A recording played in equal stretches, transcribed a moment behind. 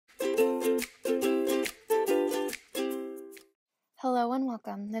Hello and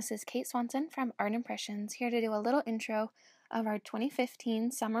welcome. This is Kate Swanson from Art Impressions, here to do a little intro of our 2015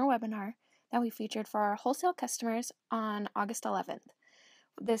 summer webinar that we featured for our wholesale customers on August 11th.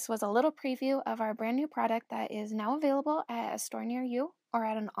 This was a little preview of our brand new product that is now available at a store near you or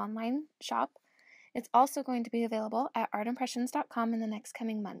at an online shop. It's also going to be available at artimpressions.com in the next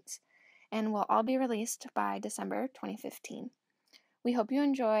coming months and will all be released by December 2015. We hope you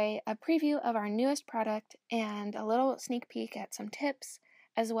enjoy a preview of our newest product and a little sneak peek at some tips,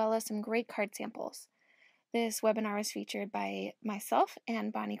 as well as some great card samples. This webinar is featured by myself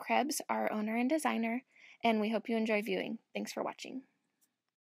and Bonnie Krebs, our owner and designer, and we hope you enjoy viewing. Thanks for watching.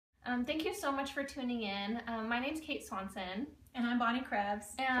 Thank you so much for tuning in. My name's Kate Swanson. And I'm Bonnie Krebs.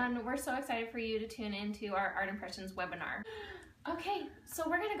 And we're so excited for you to tune into our Art Impressions webinar. Okay, so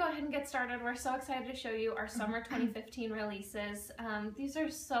we're going to go ahead and get started. We're so excited to show you our summer 2015 releases. These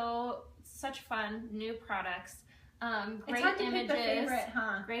are such fun new products. Great images,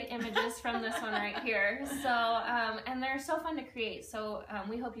 great images from this one right here. So, and they're so fun to create. So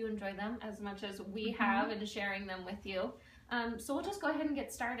we hope you enjoy them as much as we have in sharing them with you. So we'll just go ahead and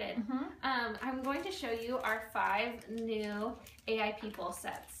get started. I'm going to show you our 5 new AI People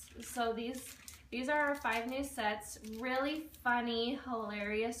sets. So these are our 5 new sets, really funny,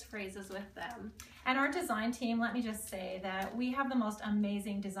 hilarious phrases with them. And our design team, let me just say that we have the most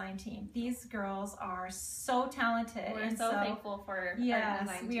amazing design team. These girls are so talented. We're so thankful for our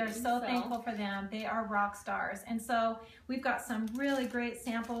design team. We are so thankful for them. They are rock stars. And so we've got some really great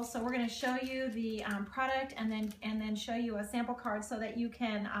samples. So we're going to show you the product and then show you a sample card so that you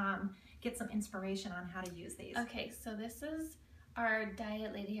can get some inspiration on how to use these. Okay, so this is our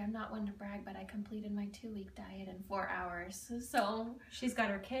diet lady. I'm not one to brag, but I completed my 2-week diet in 4 hours. So she's got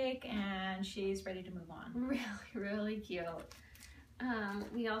her cake and she's ready to move on. Really, really cute.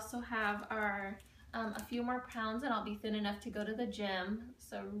 We also have our a few more pounds and I'll be thin enough to go to the gym.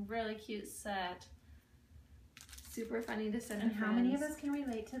 So really cute set. Super funny to send to friends. How many of us can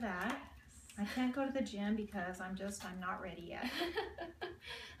relate to that? I can't go to the gym because I'm not ready yet.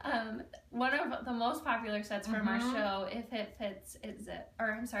 One of the most popular sets from our show, if it fits, it zips.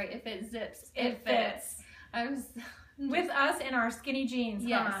 Or I'm sorry, if it zips, it fits. With us in our skinny jeans.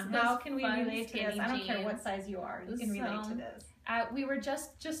 Yes. How can we relate to this? I don't care what size you are. You can relate to this. We were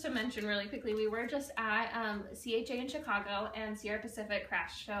just to mention really quickly, we were just at CHA in Chicago and Sierra Pacific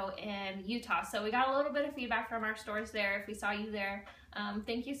Craft Show in Utah. So we got a little bit of feedback from our stores there. If we saw you there,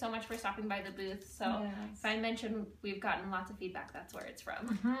 thank you so much for stopping by the booth. So if I mentioned we've gotten lots of feedback, that's where it's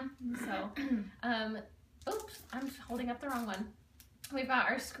from. So, oops, I'm holding up the wrong one. We've got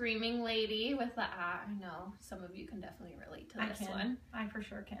our screaming lady with the I know some of you can definitely relate to this one. I for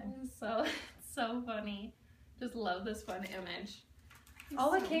sure can. So it's so funny. Just love this fun image.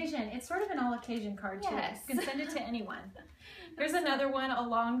 All occasion. It's sort of an all occasion card too. Yes. You can send it to anyone. There's another one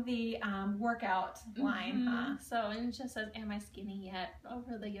along the workout line. So and it just says, "Am I skinny yet?"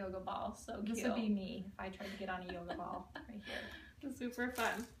 over the yoga ball. So cute. This would be me if I tried to get on a yoga ball right here. It's super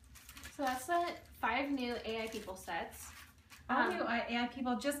fun. So that's the 5 new AI People sets. All new AI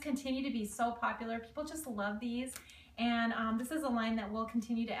People just continue to be so popular. People just love these. And this is a line that we'll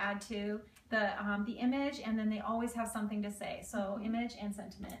continue to add to the image, and then they always have something to say. So image and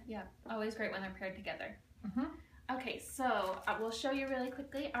sentiment. Yeah, always great when they're paired together. Okay, so we'll show you really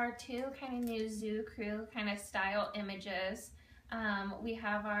quickly our 2 kind of new Zoo Crew kind of style images. We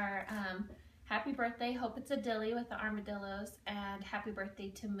have our Happy Birthday, Hope It's a Dilly with the armadillos, and Happy Birthday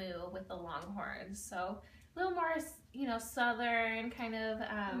to Moo with the longhorns. So a little more, you know, southern kind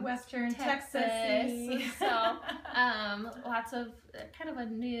of Western Texas. So lots of kind of a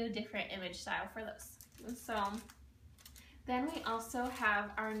new, different image style for those. So then we also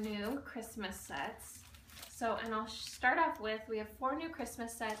have our new Christmas sets. So, and I'll start off with, we have 4 new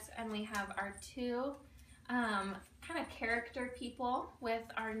Christmas sets, and we have our 2 kind of character people with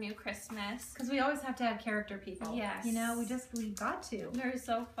our new Christmas. Because we always have to have character people. Yes. You know, we've got to. They're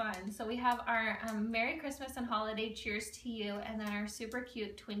so fun. So we have our Merry Christmas and Holiday Cheers to You, and then our super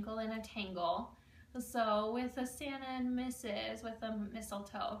cute Twinkle in a Tangle. So with a Santa and Mrs. with a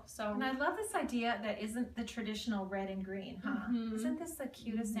mistletoe. So and I love this idea that isn't the traditional red and green, huh? Isn't this the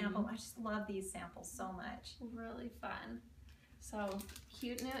cutest sample? I just love these samples so much. Really fun. So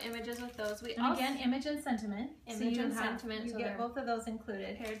cute new images with those. And again, image and sentiment. Image and sentiment. You get both of those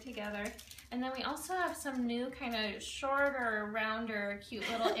included. Paired together. And then we also have some new kind of shorter, rounder, cute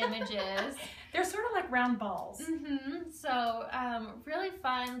little images. They're sort of like round balls. So really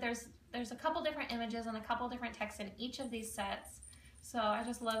fun. There's a couple different images and a couple different texts in each of these sets. So I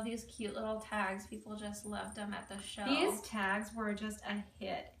just love these cute little tags. People just loved them at the show. These tags were just a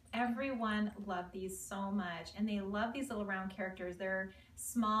hit. everyone loved these so much, and they love these little round characters. They're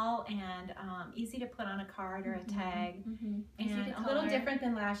small and easy to put on a card or a tag, and a little different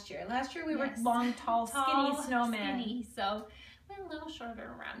than last year. Last year we were long, tall, skinny snowmen. Skinny, so we're a little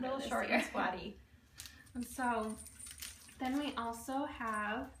shorter around. A little short and squatty. And so then we also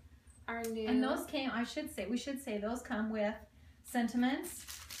have our new. And those came. We should say those come with sentiments.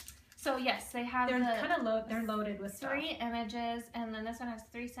 So yes, they have. They're they're loaded with 3 images, and then this one has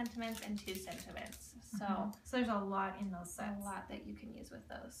 3 sentiments and 2 sentiments. So so there's a lot in those sets. A lot that you can use with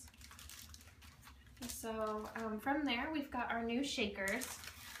those. So from there, we've got our new shakers.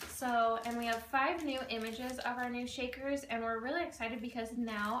 So, and we have 5 new images of our new shakers, and we're really excited because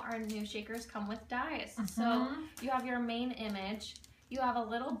now our new shakers come with dies. So you have your main image, you have a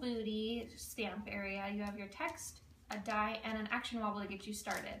little booty stamp area, you have your text, a die, and an action wobble to get you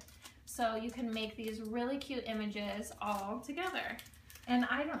started. So you can make these really cute images all together. And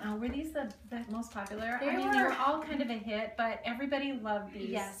I don't know, were these the most popular? They were all kind of a hit, but everybody loved these.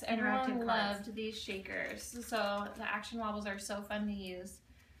 Yes, everyone loved these shakers. So the action wobbles are so fun to use.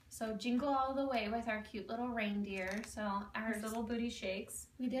 So jingle all the way with our cute little reindeer. So our little booty shakes.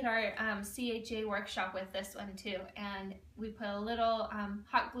 We did our CHA workshop with this one too, and we put a little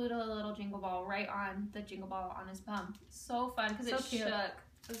hot glued a little jingle ball right on the jingle ball on his bum. So fun because it shook.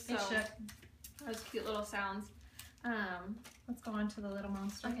 It shook. Those cute little sounds. Let's go on to the little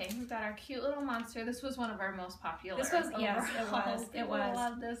monster. Okay, we've got our cute little monster. This was one of our most popular. This was yes, it was. It was. I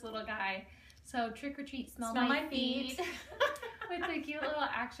love this little guy. So trick or treat, smell my feet. With the cute little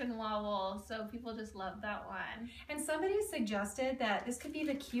action wobble. So people just love that one. And somebody suggested that this could be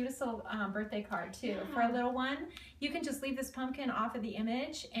the cutest little birthday card too. For a little one, you can just leave this pumpkin off of the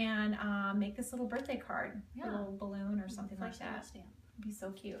image and make this little birthday card. A little balloon or something like that. It'd be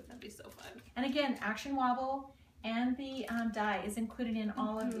so cute. That'd be so fun. And again, action wobble and the die is included in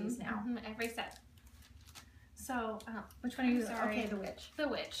all of these now. Every set. So, which one are you? Sorry. Okay, the witch. The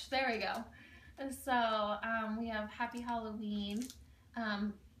witch. There we go. So we have Happy Halloween.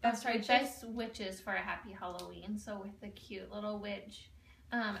 Best witches for a Happy Halloween. So with the cute little witch.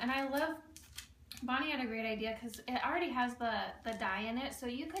 And I love, Bonnie had a great idea because it already has the die in it. So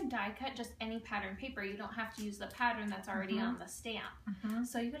you could die cut just any pattern paper. You don't have to use the pattern that's already on the stamp.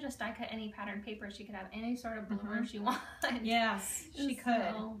 So you could just die cut any pattern paper. She could have any sort of bloomer she wants. Yes, she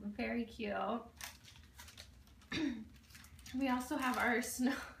could. Very cute. We also have our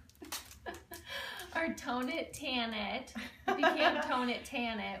snow. Our Tone It, Tan It. If you can't tone it,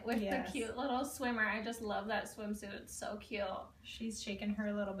 tan it with the cute little swimmer. I just love that swimsuit. It's so cute. She's shaking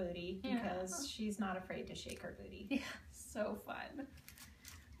her little booty because she's not afraid to shake her booty. Yeah, so fun.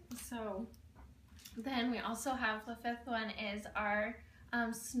 So then we also have the 5th one is our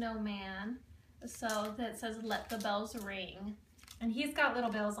snowman. So that says let the bells ring. And he's got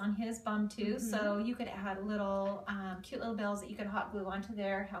little bells on his bum too, so you could add little cute little bells that you could hot glue onto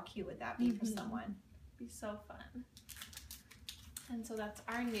there. How cute would that be for someone? Be so fun. And so that's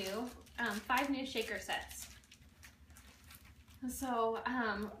our new 5 new shaker sets. So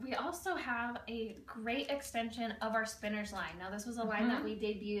we also have a great extension of our spinners line. Now this was a line that we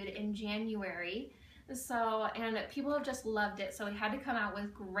debuted in January. So, and people have just loved it. So we had to come out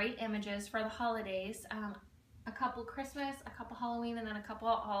with great images for the holidays. A couple Christmas, a couple Halloween, and then a couple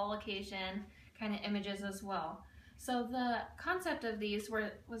all occasion kind of images as well. So the concept of these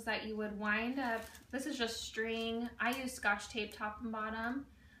was that you would wind up, this is just string. I use Scotch tape top and bottom,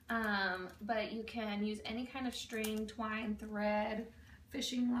 but you can use any kind of string, twine, thread,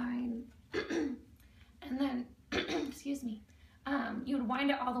 fishing line, and then, excuse me, you would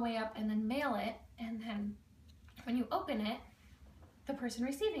wind it all the way up and then mail it, and then when you open it, the person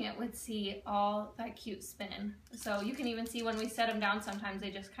receiving it would see all that cute spin. So you can even see when we set them down, sometimes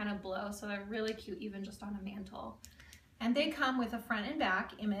they just kind of blow. So they're really cute, even just on a mantle. And they come with a front and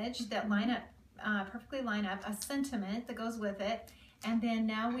back image that line up, perfectly line up, a sentiment that goes with it. And then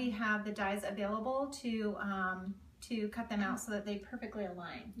now we have the dies available to cut them out so that they perfectly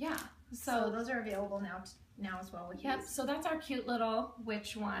align. Yeah. So those are available now as well with these. So that's our cute little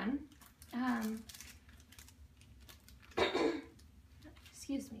witch one.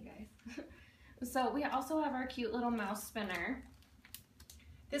 Excuse me, guys. So we also have our cute little mouse spinner.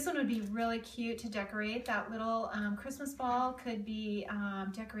 This one would be really cute to decorate. That little Christmas ball could be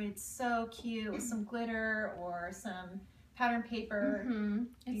decorated so cute with some glitter or some pattern paper.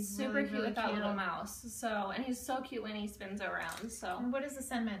 It's super cute with that little mouse. So, and he's so cute when he spins around. So, and what is the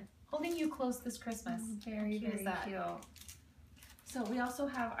sentiment? Holding you close this Christmas. Very, very cute. So we also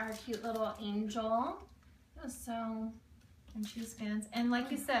have our cute little angel. So. And she spins, and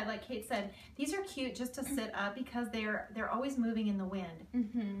like you said, like Kate said, these are cute just to sit up because they're always moving in the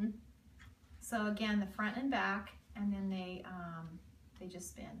wind. So again, the front and back, and then they just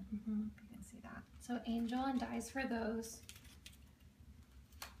spin. You can see that. So angel and dies for those.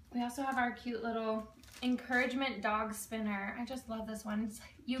 We also have our cute little encouragement dog spinner. I just love this one. It's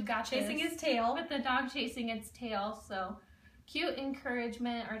like, you got Chasing this. his tail. With the dog chasing its tail. So cute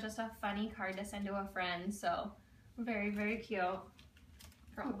encouragement, or just a funny card to send to a friend. So very, very cute.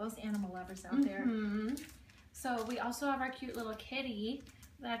 For all those animal lovers out there. So we also have our cute little kitty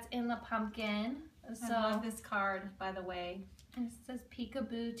that's in the pumpkin. So I love this card, by the way. And it says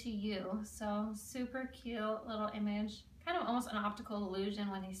peekaboo to you. So super cute little image. Kind of almost an optical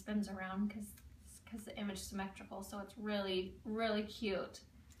illusion when he spins around because the image is symmetrical. So it's really, really cute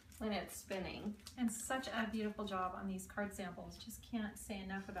when it's spinning. And such a beautiful job on these card samples. Just can't say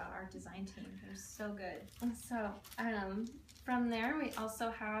enough about our design team. They're so good. And so from there we also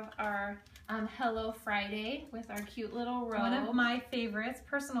have our Hello Friday with our cute little robe. One of my favorites,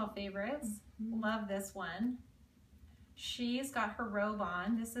 personal favorites. Love this one. She's got her robe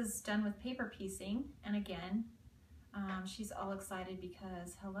on. This is done with paper piecing. And again, she's all excited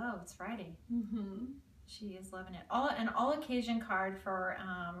because hello, it's Friday. She is loving it. An all occasion card for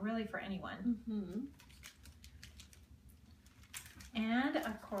really for anyone. And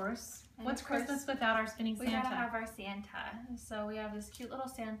of course, what's Christmas without our spinning Santa? We gotta have our Santa. So we have this cute little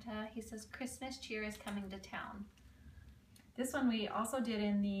Santa. He says Christmas cheer is coming to town. This one we also did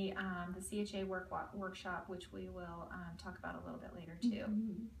in the CHA workshop, which we will talk about a little bit later too.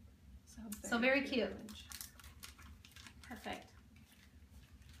 So very cute. Perfect.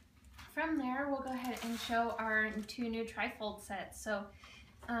 From there, we'll go ahead and show our 2 new TryFold sets. So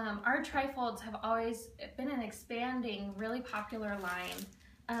our TryFolds have always been an expanding, really popular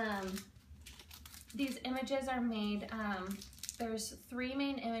line. These images are made, there's 3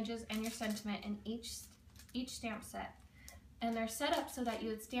 main images and your sentiment in each stamp set. And they're set up so that you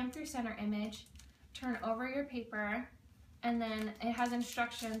would stamp your center image, turn over your paper, and then it has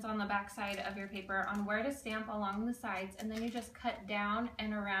instructions on the back side of your paper on where to stamp along the sides, and then you just cut down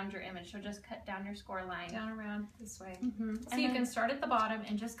and around your image. So just cut down your score line. Down around this way. So you can start at the bottom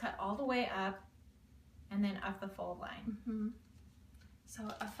and just cut all the way up and then up the fold line. So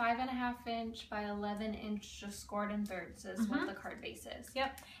a 5.5 inch by 11 inch just scored in thirds is what the card base is.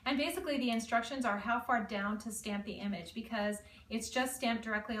 Yep, and basically the instructions are how far down to stamp the image, because it's just stamped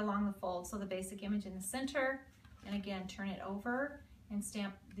directly along the fold. So the basic image in the center, and again, turn it over and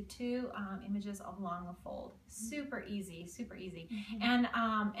stamp the 2 images along the fold. Super easy, super easy. And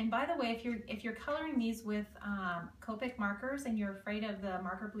by the way, if you're coloring these with Copic markers and you're afraid of the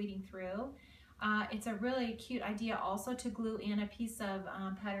marker bleeding through, it's a really cute idea also to glue in a piece of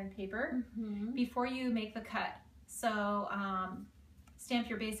patterned paper before you make the cut. So stamp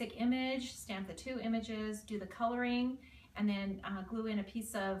your basic image, stamp the 2 images, do the coloring, and then glue in a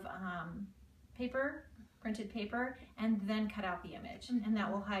piece of paper, printed paper, and then cut out the image. And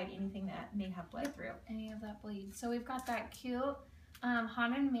that will hide anything that may have bled through. Any of that bleed. So we've got that cute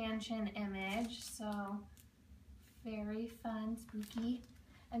Haunted Mansion image. So very fun, spooky.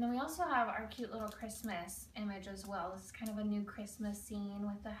 And then we also have our cute little Christmas image as well. This is kind of a new Christmas scene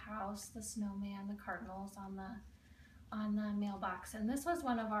with the house, the snowman, the cardinals on the mailbox. And this was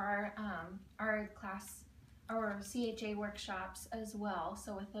one of our CHA workshops as well.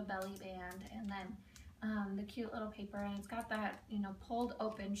 So with the belly band and then the cute little paper, and it's got that, you know, pulled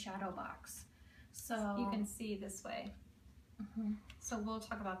open shadow box. So you can see this way. So we'll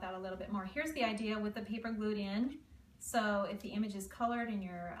talk about that a little bit more. Here's the idea with the paper glued in. So if the image is colored and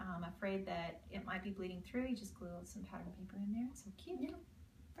you're afraid that it might be bleeding through, you just glue some pattern paper in there. It's so cute. Yeah,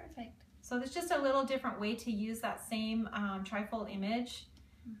 perfect. So there's just a little different way to use that same TryFold image.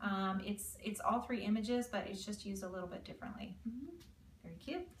 It's all 3 images, but it's just used a little bit differently. Very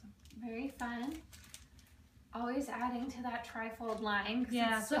cute. Very fun. Always adding to that TryFold line.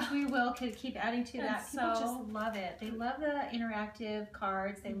 Yes, which we will keep adding to that. People so just love it. They love the interactive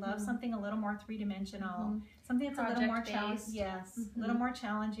cards. They love something a little more 3-dimensional, something that's a little more challenging. Yes, a little more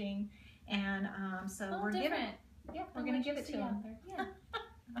challenging. And so we're different. We're going to give it to them. Yeah.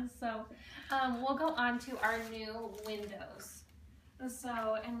 So we'll go on to our new windows.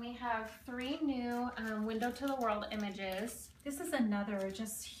 So, and we have 3 new window to the world images. This is another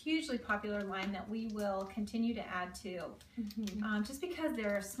just hugely popular line that we will continue to add to. Just because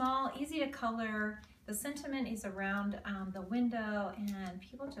they're small, easy to color, the sentiment is around the window, and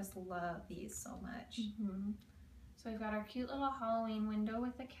people just love these so much. So we've got our cute little Halloween window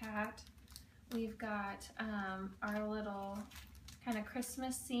with a cat. We've got our little kind of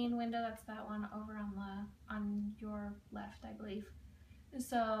Christmas scene window. That's that one over on your left, I believe.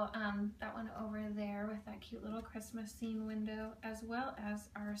 So that one over there with that cute little Christmas scene window, as well as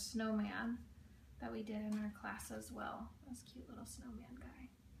our snowman that we did in our class as well. This cute little snowman guy.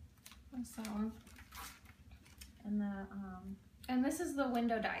 And so, and this is the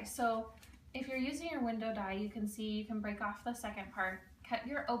window die. So if you're using your window die, you can see you can break off the second part, cut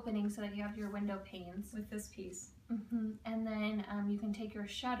your opening so that you have your window panes. With this piece. And then you can take your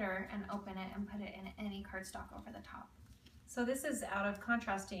shutter and open it and put it in any cardstock over the top. So this is out of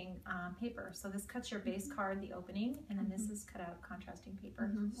contrasting paper. So this cuts your base card, the opening, and then this is cut out of contrasting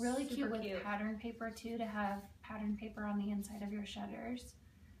paper. Really Super cute with pattern paper too, to have pattern paper on the inside of your shutters.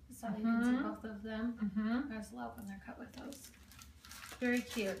 So you can see both of them. I just love when they're cut with those. Very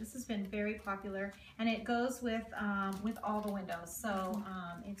cute. This has been very popular, and it goes with all the windows. So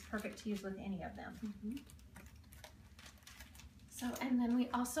it's perfect to use with any of them. So, and then we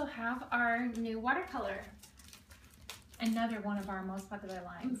also have our new watercolor. Another one of our most popular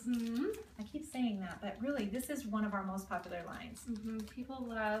lines. I keep saying that, but really this is one of our most popular lines. People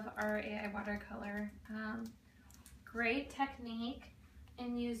love our AI watercolor. Great technique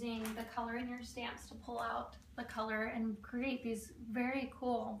in using the color in your stamps to pull out the color and create these very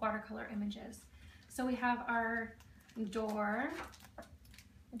cool watercolor images. So we have our door,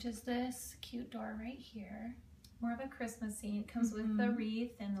 which is this cute door right here. More of a Christmas scene. It comes with the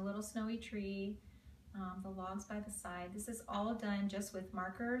wreath and the little snowy tree, the logs by the side. This is all done just with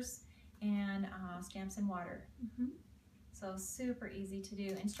markers and stamps and water. So super easy to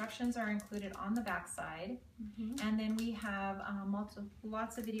do. Instructions are included on the back side. And then we have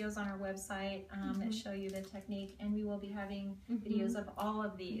lots of videos on our website that show you the technique, and we will be having videos of all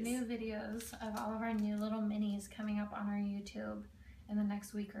of these. New videos of all of our new little minis coming up on our YouTube in the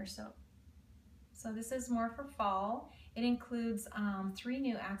next week or so. So this is more for fall. It includes 3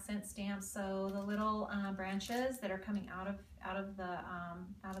 new accent stamps. So the little branches that are coming out of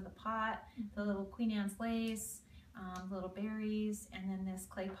the pot, the little Queen Anne's lace, little berries, and then this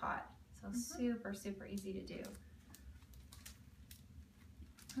clay pot. So super easy to do.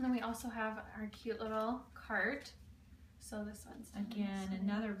 And then we also have our cute little cart. So this one's again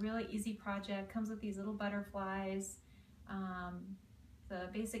another really easy project. Comes with these little butterflies. The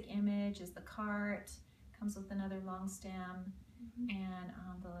basic image is the cart. Comes with another long stem and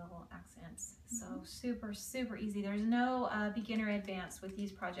the little accents. So super easy. There's no beginner advanced with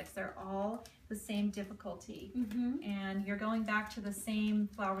these projects. They're all the same difficulty. And you're going back to the same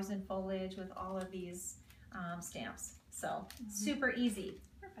flowers and foliage with all of these stamps. So super easy.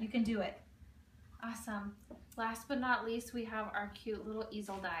 You can do it. Awesome. Last but not least, we have our cute little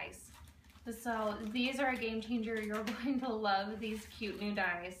easel dies. So these are a game changer. You're going to love these cute new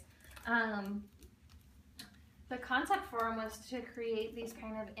dies. The concept for them was to create these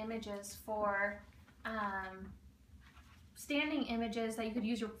kind of images for standing images that you could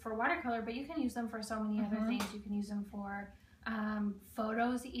use for watercolor, but you can use them for so many other things. You can use them for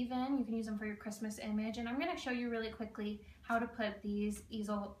photos even. You can use them for your Christmas image. And I'm going to show you really quickly how to put these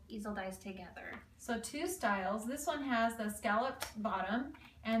easel dies together. So 2 styles. This one has the scalloped bottom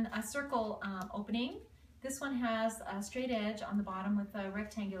and a circle opening. This one has a straight edge on the bottom with a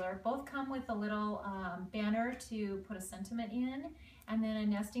rectangular. Both come with a little banner to put a sentiment in, and then a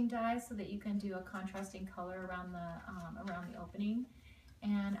nesting die so that you can do a contrasting color around the opening.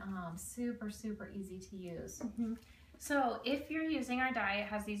 And super easy to use. So if you're using our die, it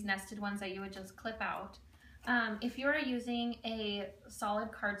has these nested ones that you would just clip out. If you are using a solid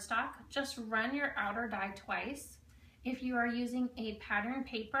cardstock, just run your outer die twice. If you are using a pattern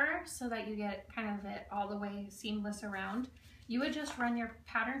paper so that you get kind of it all the way seamless around, you would just run your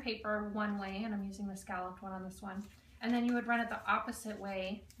pattern paper one way, and I'm using the scalloped one on this one, and then you would run it the opposite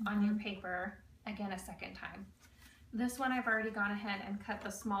way on your paper again a second time. This one I've already gone ahead and cut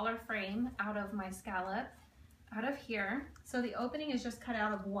the smaller frame out of my scallop, out of here. So the opening is just cut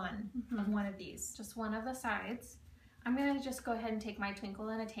out of one of these. Just one of the sides. I'm going to just go ahead and take my Twinkle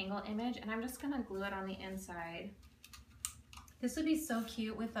in a Tangle image, and I'm just going to glue it on the inside. This would be so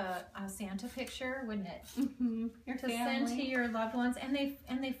cute with a Santa picture, wouldn't it? Your to send to your loved ones, and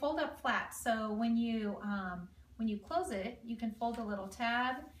they fold up flat. So when you close it, you can fold a little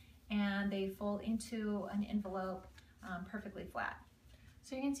tab, and they fold into an envelope perfectly flat.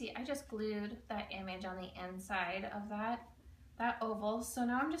 So you can see I just glued that image on the inside of that oval. So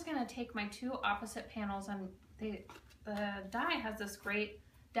now I'm just going to take my 2 opposite panels, and the die has this great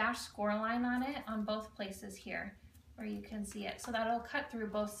dashed score line on it on both places here, where you can see it. So that'll cut through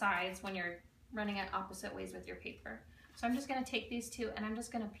both sides when you're running it opposite ways with your paper. So I'm just going to take these 2 and I'm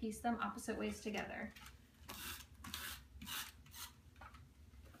just going to piece them opposite ways together.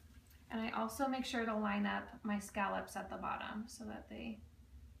 And I also make sure to line up my scallops at the bottom so that they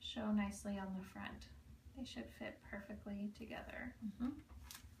show nicely on the front. They should fit perfectly together.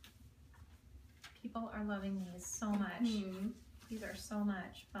 People are loving these so much. These are so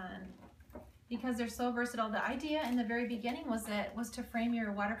much fun because they're so versatile. The idea in the very beginning was to frame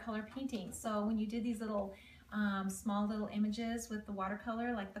your watercolor paintings. So when you did these little small little images with the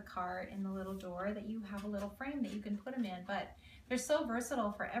watercolor, like the cart and the little door, that you have a little frame that you can put them in. But they're so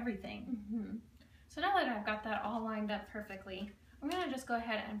versatile for everything. So now that I've got that all lined up perfectly, I'm going to just go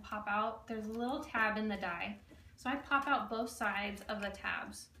ahead and pop out. There's a little tab in the die. So I pop out both sides of the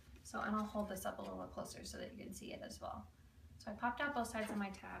tabs. So, and I'll hold this up a little closer so that you can see it as well. So I popped out both sides of my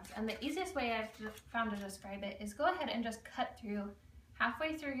tabs. And the easiest way I've found to describe it is go ahead and just cut through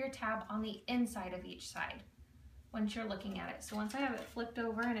halfway through your tab on the inside of each side once you're looking at it. So once I have it flipped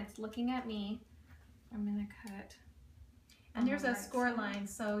over and it's looking at me, I'm going to cut. And there's a score line,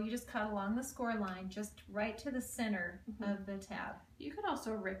 so you just cut along the score line, just right to the center of the tab. You could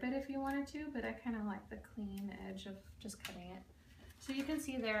also rip it if you wanted to, but I kind of like the clean edge of just cutting it. So you can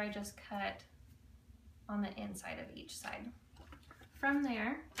see there I just cut on the inside of each side. From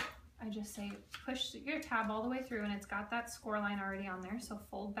there, I just say push your tab all the way through, and it's got that score line already on there, so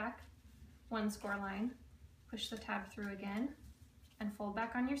fold back one score line, push the tab through again, and fold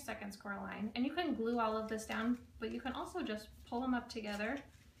back on your second score line. And you can glue all of this down, but you can also just pull them up together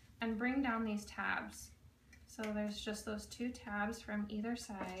and bring down these tabs. So there's just those two tabs from either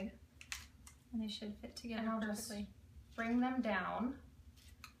side. And they should fit together perfectly. Just bring them down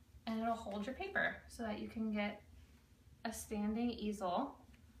and it'll hold your paper so that you can get a standing easel.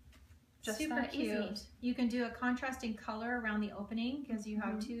 Just super cute. Easy. You can do a contrasting color around the opening because you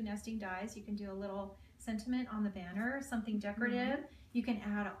have two nesting dies. You can do a little sentiment on the banner, something decorative. You can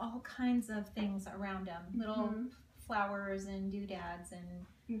add all kinds of things around them, little flowers and doodads and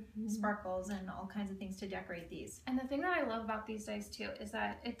sparkles and all kinds of things to decorate these. And the thing that I love about these dies too is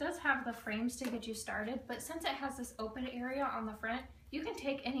that it does have the frames to get you started, but since it has this open area on the front, you can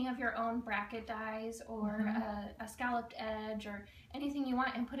take any of your own bracket dies or a scalloped edge or anything you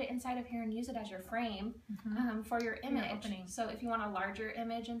want and put it inside of here and use it as your frame for your image. So if you want a larger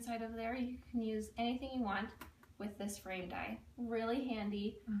image inside of there, you can use anything you want with this frame die. Really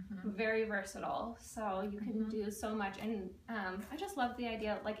handy, very versatile. So you can do so much. And I just love the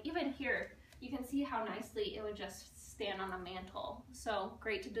idea, like even here, you can see how nicely it would just stand on a mantle. So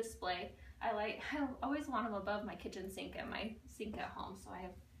great to display. I always want them above my kitchen sink and my sink at home, so I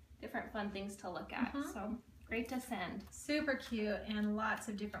have different fun things to look at. So great to send. Super cute, and lots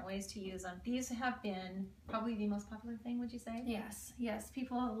of different ways to use them. These have been probably the most popular thing, would you say? Yes, yes,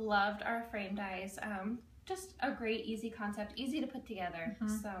 people have loved our frame dies. Just a great, easy concept, easy to put together.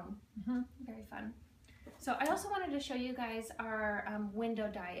 So very fun. So I also wanted to show you guys our window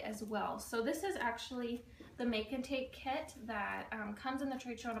die as well. So this is actually the make and take kit that comes in the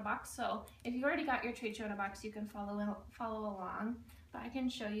trade show in a box. So if you already got your trade show in a box, you can follow along, but I can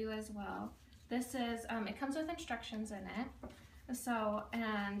show you as well. This is, it comes with instructions in it. So,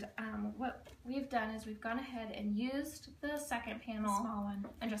 and what we've done is we've gone ahead and used the second panel, small one,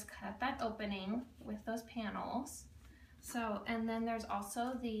 and just cut that opening with those panels. So, and then there's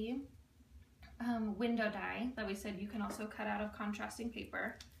also the window die that we said you can also cut out of contrasting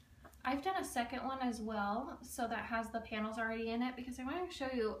paper. I've done a second one as well, so that has the panels already in it, because I want to show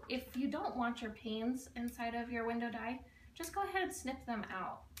you, if you don't want your panes inside of your window die, just go ahead and snip them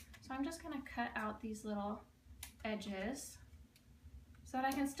out. So I'm just going to cut out these little edges so that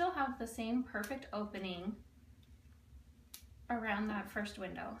I can still have the same perfect opening around that first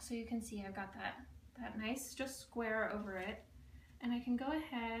window. So you can see I've got that nice just square over it, and I can go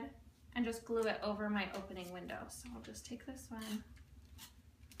ahead and just glue it over my opening window. So I'll just take this one.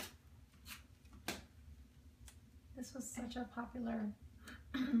 This was such a popular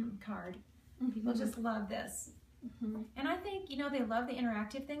card. People just love this. And I think, you know, they love the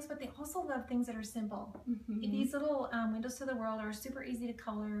interactive things, but they also love things that are simple. These little windows to the world are super easy to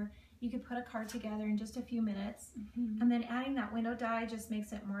color. You could put a card together in just a few minutes. And then adding that window die just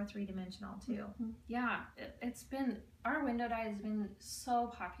makes it more three-dimensional too. Yeah, it's been, our window die has been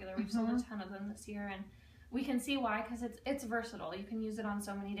so popular. We've sold a ton of them this year, and we can see why, because it's versatile. You can use it on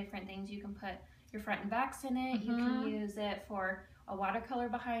so many different things. You can put your front and backs in it. You can use it for a watercolor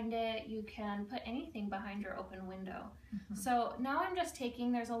behind it. You can put anything behind your open window. So now I'm just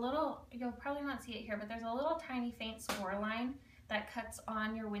taking, there's a little, you'll probably not see it here, but there's a little tiny faint score line that cuts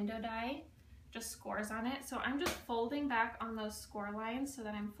on your window die, just scores on it. So I'm just folding back on those score lines so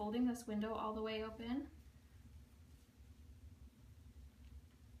that I'm folding this window all the way open.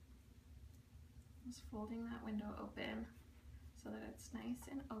 Just folding that window open so that it's nice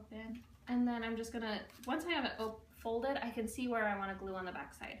and open. And then I'm just gonna, once I have it folded, I can see where I want to glue on the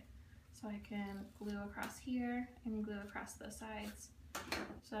back side. So I can glue across here and glue across the sides.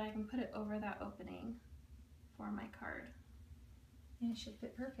 so that I can put it over that opening for my card. And it should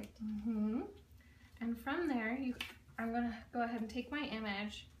fit perfect. And from there, I'm gonna go ahead and take my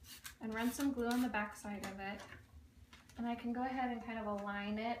image and run some glue on the back side of it. And I can go ahead and kind of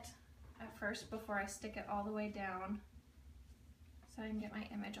align it at first before I stick it all the way down, so I can get my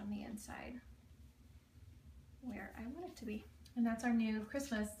image on the inside where I want it to be. And that's our new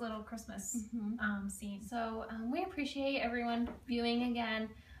little Christmas scene. So we appreciate everyone viewing again.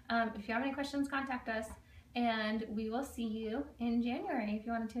 If you have any questions, contact us, and we will see you in January. If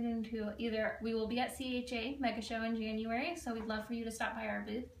you want to tune into we will be at CHA Mega Show in January, so we'd love for you to stop by our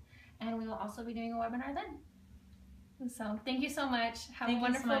booth, and we will also be doing a webinar then. So thank you so much. Have a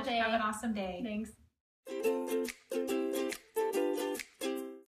wonderful day. Have an awesome day. Thanks.